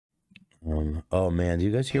Oh man, do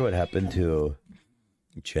you guys hear what happened to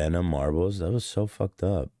Jenna Marbles? That was so fucked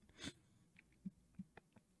up.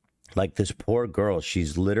 Like this poor girl,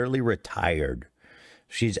 she's literally retired.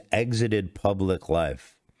 She's exited public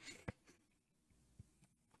life.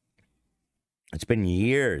 It's been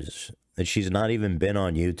years that she's not even been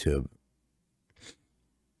on YouTube.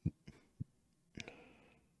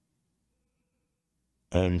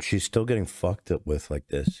 And she's still getting fucked up with like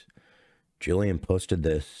this. Jillian posted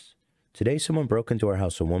this. Today, someone broke into our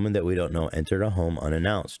house. A woman that we don't know entered a home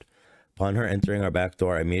unannounced. Upon her entering our back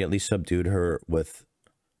door, I immediately subdued her with...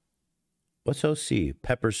 What's OC?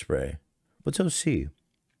 Pepper spray. What's OC? I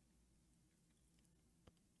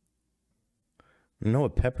don't know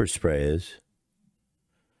what pepper spray is.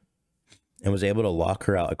 And was able to lock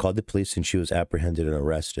her out. I called the police and she was apprehended and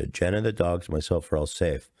arrested. Jenna, the dogs, and myself are all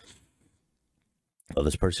safe. Well,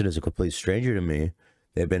 this person is a complete stranger to me.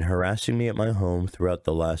 They've been harassing me at my home throughout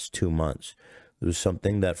the last 2 months. It was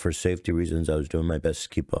something that for safety reasons I was doing my best to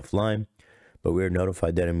keep offline. But we were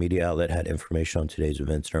notified that a media outlet had information on today's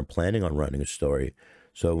events and are planning on running a story.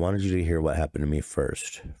 So I wanted you to hear what happened to me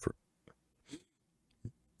first.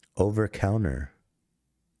 Over counter.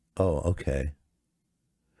 Oh, okay.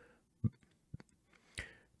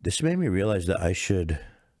 This made me realize that I should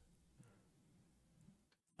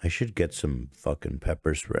get some fucking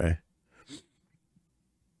pepper spray.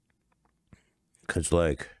 Cause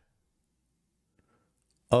like,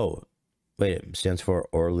 oh, wait, it stands for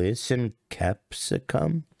Orlisson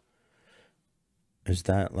capsicum? Is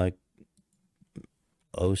that like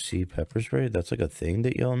OC pepper spray? That's like a thing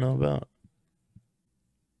that y'all know about?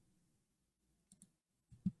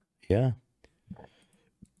 Yeah.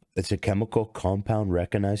 It's a chemical compound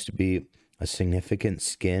recognized to be a significant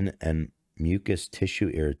skin and mucous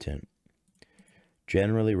tissue irritant.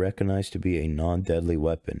 Generally recognized to be a non-deadly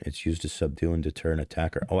weapon. It's used to subdue and deter an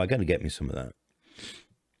attacker. Oh, I gotta get me some of that.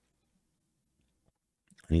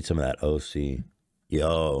 I need some of that OC.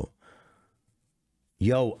 Yo.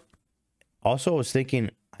 Also, I was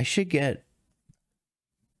thinking I should get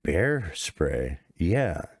bear spray.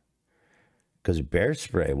 Yeah. Because bear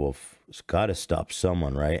spray it's got to stop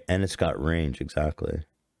someone, right? And it's got range, exactly.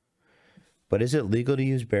 But is it legal to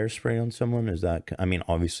use bear spray on someone? Is that... I mean,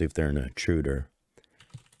 obviously, if they're an intruder.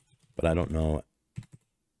 But I don't know.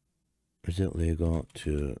 Is it legal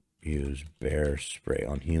to use bear spray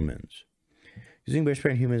on humans? Using bear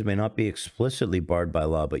spray on humans may not be explicitly barred by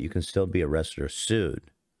law, but you can still be arrested or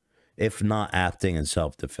sued. If not acting in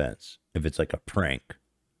self-defense. If it's like a prank.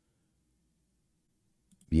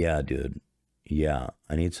 Yeah, dude. Yeah,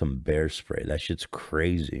 I need some bear spray. That shit's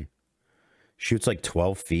crazy. Shoots like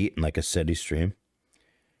 12 feet in like a steady stream.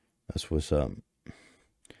 That's what's up.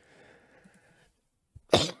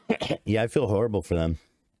 Yeah, I feel horrible for them.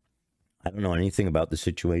 I don't know anything about the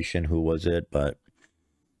situation. Who was it? But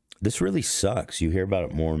this really sucks. You hear about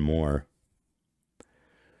it more and more.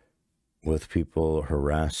 With people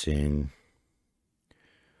harassing,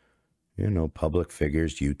 you know, public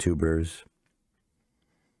figures, YouTubers.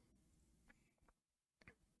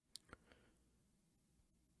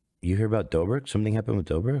 You hear about Dobrik? Something happened with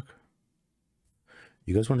Dobrik?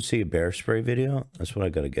 You guys want to see a bear spray video? That's what I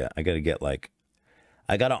gotta get. I gotta get like...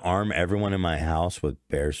 I gotta arm everyone in my house with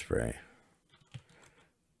bear spray.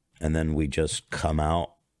 And then we just come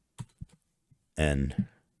out and...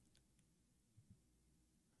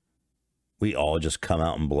 we all just come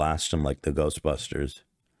out and blast them like the Ghostbusters.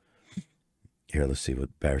 Here, let's see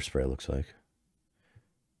what bear spray looks like.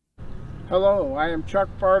 Hello, I am Chuck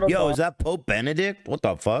Bartle. Yo, is that Pope Benedict? What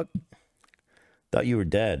the fuck? Thought you were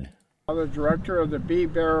dead. The director of the Be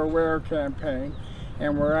Bear Aware campaign,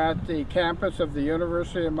 and we're at the campus of the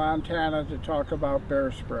University of Montana to talk about bear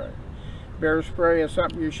spray. Bear spray is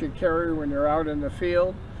something you should carry when you're out in the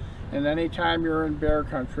field and anytime you're in bear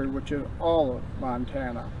country, which is all of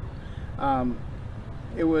Montana.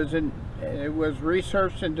 It was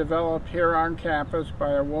researched and developed here on campus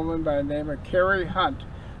by a woman by the name of Carrie Hunt,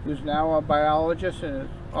 who's now a biologist and is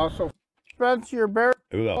also... Dispense your bear,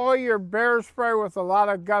 deploy your bear spray with a lot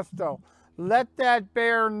of gusto. Let that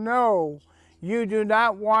bear know you do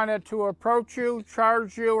not want it to approach you,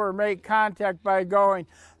 charge you, or make contact by going,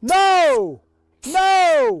 no,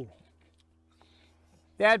 no.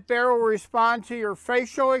 That bear will respond to your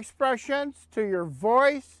facial expressions, to your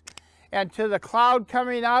voice, and to the cloud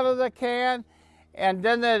coming out of the can. And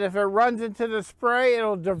then that if it runs into the spray,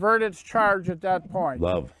 it'll divert its charge at that point.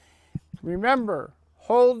 Love. Remember,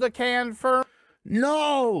 hold the can firm.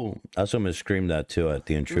 No! I also going to scream that too at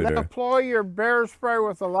the intruder. Deploy your bear spray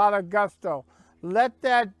with a lot of gusto. Let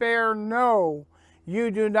that bear know You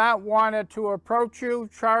do not want it to approach you,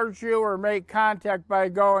 charge you, or make contact by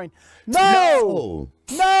going, no!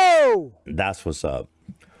 No! That's what's up.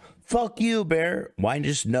 Fuck you, bear. Why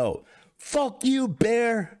just no? Fuck you,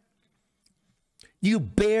 bear. You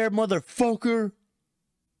bear motherfucker.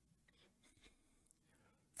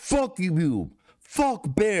 Fuck you.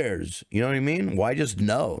 Fuck bears. You know what I mean? Why just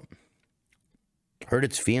no? Hurt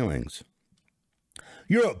its feelings.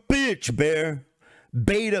 You're a bitch, bear.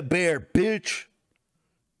 Beta bear, bitch.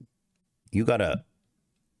 You gotta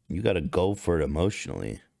go for it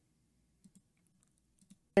emotionally.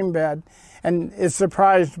 Bed and is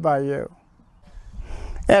surprised by you.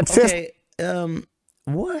 Okay,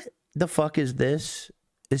 what the fuck is this?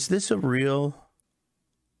 Is this a real?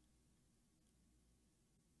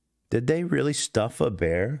 Did they really stuff a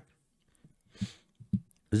bear?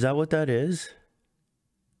 Is that what that is?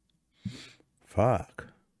 Fuck.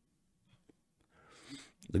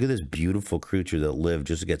 Look at this beautiful creature that lived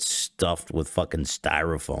just gets stuffed with fucking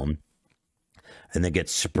styrofoam and then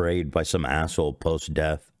gets sprayed by some asshole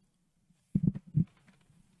post-death.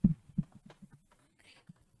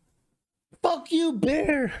 Fuck you,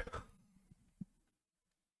 bear.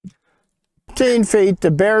 15 feet,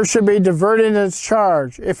 the bear should be diverting its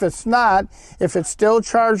charge. If it's not, if it's still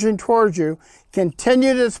charging towards you,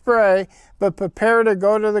 continue to spray, but prepare to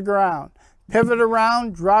go to the ground. Pivot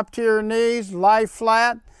around, drop to your knees, lie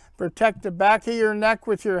flat, protect the back of your neck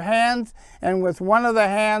with your hands, and with one of the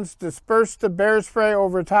hands, disperse the bear spray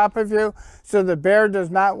over top of you so the bear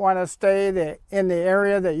does not want to stay in the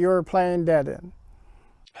area that you're playing dead in.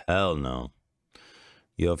 Hell no.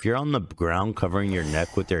 Yo, if you're on the ground covering your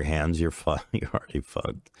neck with your hands, you're already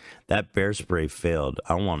fucked. That bear spray failed.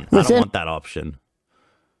 I don't want that option.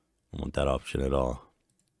 I don't want that option at all.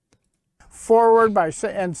 Forward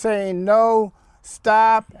and saying no,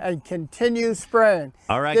 stop, and continue spraying.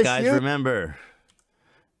 All right, guys, remember,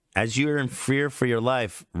 as you're in fear for your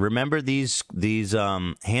life, remember these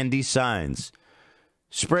handy signs.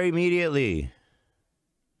 Spray immediately.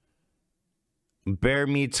 Bear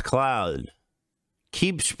meets cloud.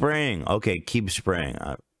 Keep spraying. Okay, keep spraying.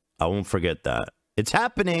 I won't forget that. It's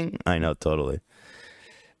happening. I know, totally.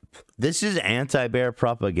 This is anti-bear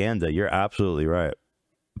propaganda. You're absolutely right.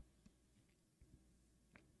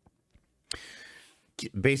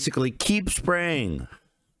 Basically, keep spraying.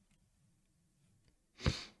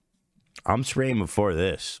 I'm spraying before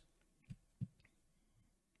this.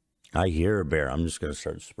 I hear a bear. I'm just going to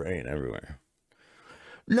start spraying everywhere.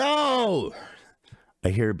 No! I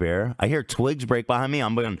hear a bear. I hear twigs break behind me.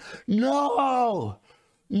 I'm going, no!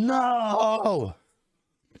 No!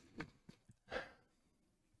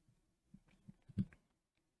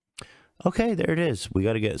 Okay, there it is. We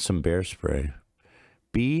got to get some bear spray.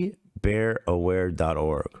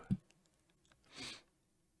 BeBearAware.org.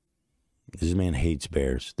 This man hates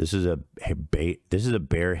bears. This is a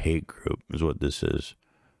bear hate group, is what this is.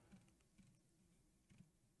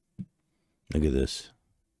 Look at this.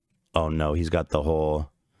 Oh no, he's got the whole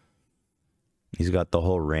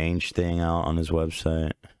range thing out on his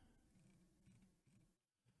website.